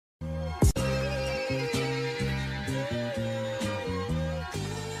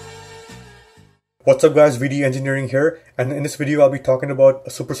What's up guys, VD Engineering here, and in this video I'll be talking about a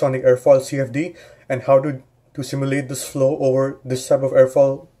supersonic airfoil CFD and how to simulate this flow over this type of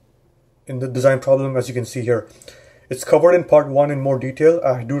airfoil in the design problem as you can see here. It's covered in part 1 in more detail.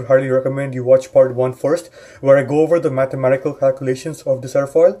 I do highly recommend you watch part 1 first, where I go over the mathematical calculations of this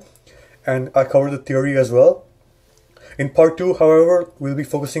airfoil and I cover the theory as well. In part 2, however, we'll be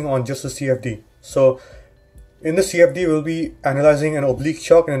focusing on just the CFD. So in the CFD, we'll be analyzing an oblique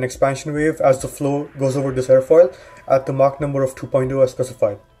shock and an expansion wave as the flow goes over this airfoil at the Mach number of 2.0 as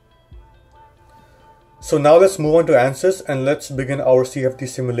specified. So now let's move on to ANSYS and let's begin our CFD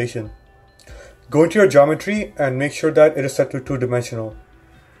simulation. Go into your geometry and make sure that it is set to 2-dimensional.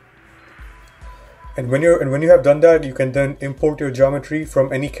 And when you have done that, you can then import your geometry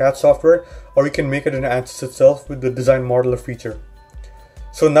from any CAD software, or you can make it in ANSYS itself with the design modeler feature.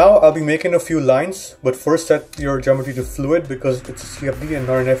 So now I'll be making a few lines, but first set your geometry to fluid because it's a CFD and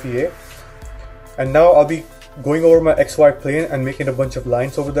not an FEA. And now I'll be going over my XY plane and making a bunch of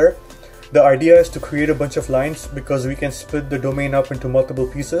lines over there. The idea is to create a bunch of lines because we can split the domain up into multiple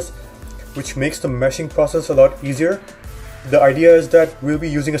pieces, which makes the meshing process a lot easier. The idea is that we'll be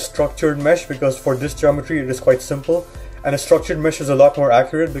using a structured mesh because for this geometry it is quite simple, and a structured mesh is a lot more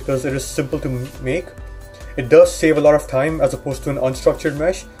accurate because it is simple to make. It does save a lot of time as opposed to an unstructured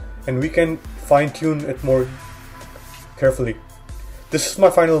mesh, and we can fine-tune it more carefully. This is my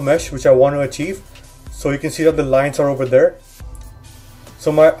final mesh which I want to achieve. So you can see that the lines are over there.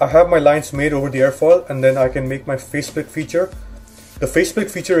 So I have my lines made over the airfoil, and then I can make my face split feature. The face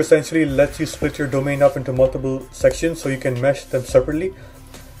split feature essentially lets you split your domain up into multiple sections so you can mesh them separately.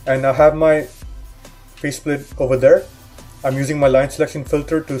 And I have my face split over there. I'm using my line selection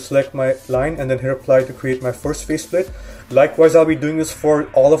filter to select my line and then hit apply to create my first face split. Likewise, I'll be doing this for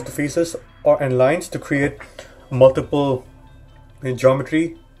all of the faces and lines to create multiple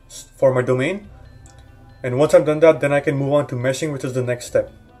geometry for my domain. And once I've done that, then I can move on to meshing, which is the next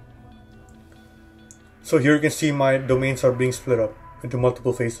step. So here you can see my domains are being split up into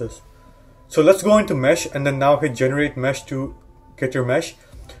multiple faces. So let's go into mesh and then now hit generate mesh to get your mesh.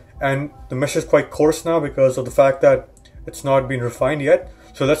 And the mesh is quite coarse now because of the fact that it's not been refined yet.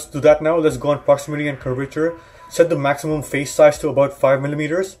 So let's do that now. Let's go on proximity and curvature. Set the maximum face size to about 5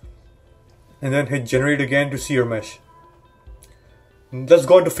 millimeters. And then hit generate again to see your mesh. And let's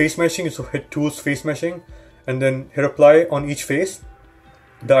go into face meshing. So hit tools, face meshing. And then hit apply on each face.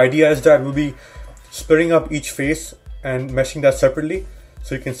 The idea is that we'll be splitting up each face and meshing that separately.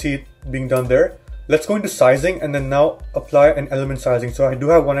 So you can see it being done there. Let's go into sizing and then now apply an element sizing. So I do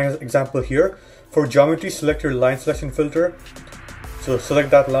have one example here. For geometry, select your line selection filter. So select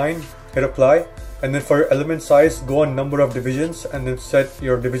that line, hit apply, and then for your element size, go on number of divisions and then set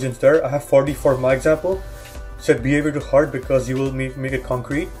your divisions there. I have 40 for my example. Set behavior to hard because you will make it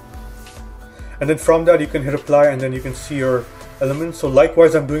concrete. And then from that you can hit apply and then you can see your elements. So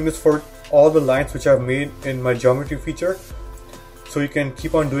likewise, I'm doing this for all the lines which I've made in my geometry feature. So you can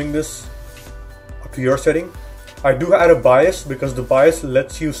keep on doing this up to your setting. I do add a bias because the bias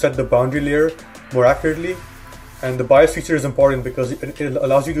lets you set the boundary layer more accurately, and the bias feature is important because it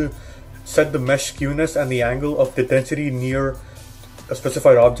allows you to set the mesh skewness and the angle of the density near a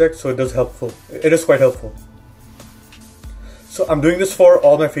specified object, so it is quite helpful. So I'm doing this for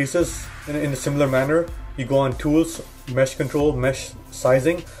all my faces in a similar manner. You go on tools, mesh control, mesh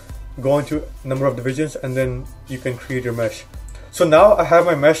sizing, go into number of divisions, and then you can create your mesh. So now I have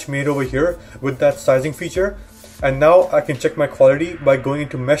my mesh made over here with that sizing feature. And now I can check my quality by going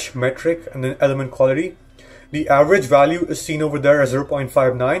into mesh metric and then element quality. The average value is seen over there as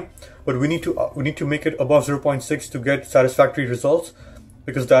 0.59, but we need to make it above 0.6 to get satisfactory results,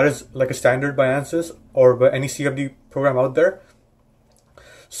 because that is like a standard by ANSYS or by any CFD program out there.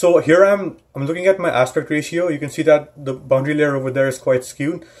 So here I'm looking at my aspect ratio. You can see that the boundary layer over there is quite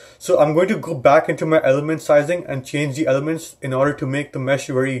skewed. So I'm going to go back into my element sizing and change the elements in order to make the mesh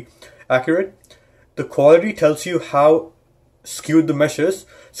very accurate. The quality tells you how skewed the mesh is.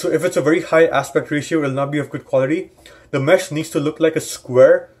 So if it's a very high aspect ratio, it will not be of good quality. The mesh needs to look like a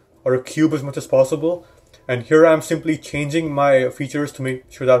square or a cube as much as possible. And here I'm simply changing my features to make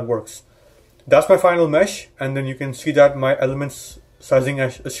sure that works. That's my final mesh. And then you can see that my elements sizing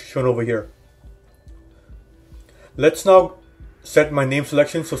is shown over here. Let's now set my name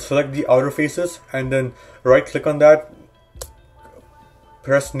selection. So select the outer faces and then right click on that,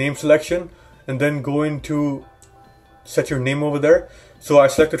 press name selection, and then go into set your name over there. So I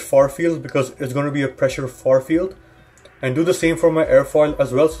selected far field because it's going to be a pressure far field, and do the same for my airfoil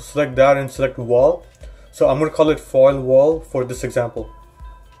as well. So select that and select wall. So I'm going to call it foil wall for this example.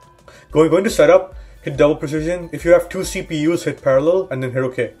 Going to setup, hit double precision. If you have two CPUs, hit parallel and then hit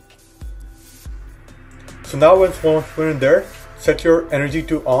OK. So now once we're in there, set your energy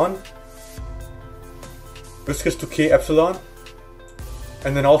to on, viscous to K epsilon,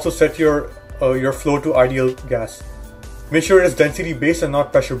 and then also set your flow to ideal gas. Make sure it is density based and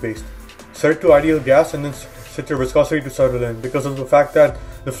not pressure based. Set it to ideal gas and then set your viscosity to Sutherland because of the fact that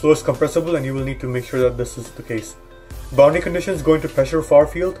the flow is compressible and you will need to make sure that this is the case. Boundary conditions, go into pressure far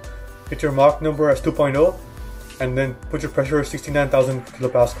field, hit your Mach number as 2.0 and then put your pressure as 69,000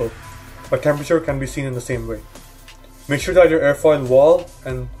 kilopascal. But temperature can be seen in the same way. Make sure that your airfoil wall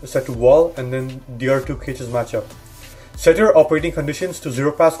and set to wall and then the other two cages match up. Set your operating conditions to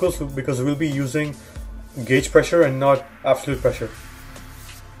 0 pascals because we'll be using gauge pressure and not absolute pressure.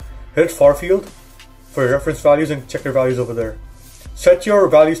 Hit far field for your reference values and check your values over there. Set your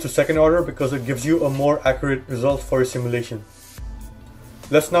values to second order because it gives you a more accurate result for your simulation.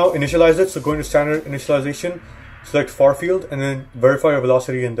 Let's now initialize it. So go into standard initialization, select far field and then verify your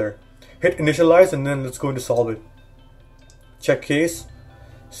velocity in there. Hit initialize and then let's go into solve it. Check case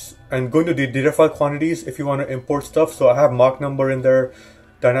and go into the data file quantities if you want to import stuff. So I have Mach number in there,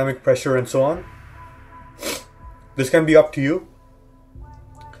 dynamic pressure and so on. This can be up to you.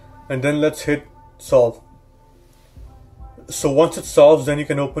 And then let's hit solve. So once it solves, then you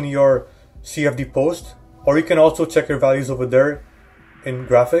can open your CFD post, or you can also check your values over there in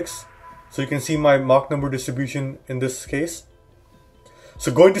graphics. So you can see my Mach number distribution in this case.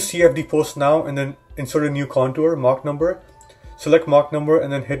 So go into CFD post now and then insert a new contour, Mach number. Select Mach number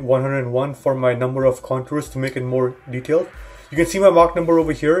and then hit 101 for my number of contours to make it more detailed. You can see my Mach number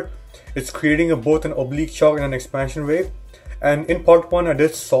over here. It's creating both an oblique shock and an expansion wave. And in part 1, I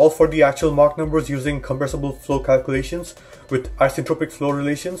did solve for the actual Mach numbers using compressible flow calculations with isentropic flow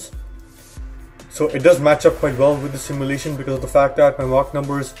relations. So it does match up quite well with the simulation because of the fact that my Mach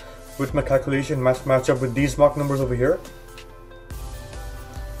numbers with my calculation match up with these Mach numbers over here.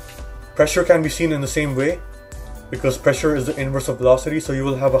 Pressure can be seen in the same way because pressure is the inverse of velocity, so you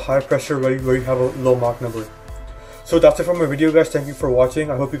will have a high pressure where you have a low Mach number. So that's it for my video, guys. Thank you for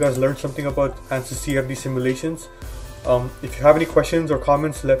watching. I hope you guys learned something about ANSYS CFD simulations. If you have any questions or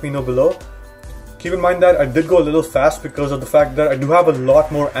comments, let me know below. Keep in mind that I did go a little fast because of the fact that I do have a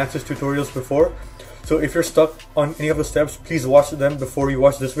lot more ANSYS tutorials before. So if you're stuck on any of the steps, please watch them before you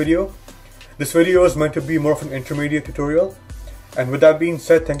watch this video. This video is meant to be more of an intermediate tutorial. And with that being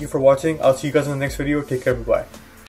said, thank you for watching. I'll see you guys in the next video. Take care, bye-bye.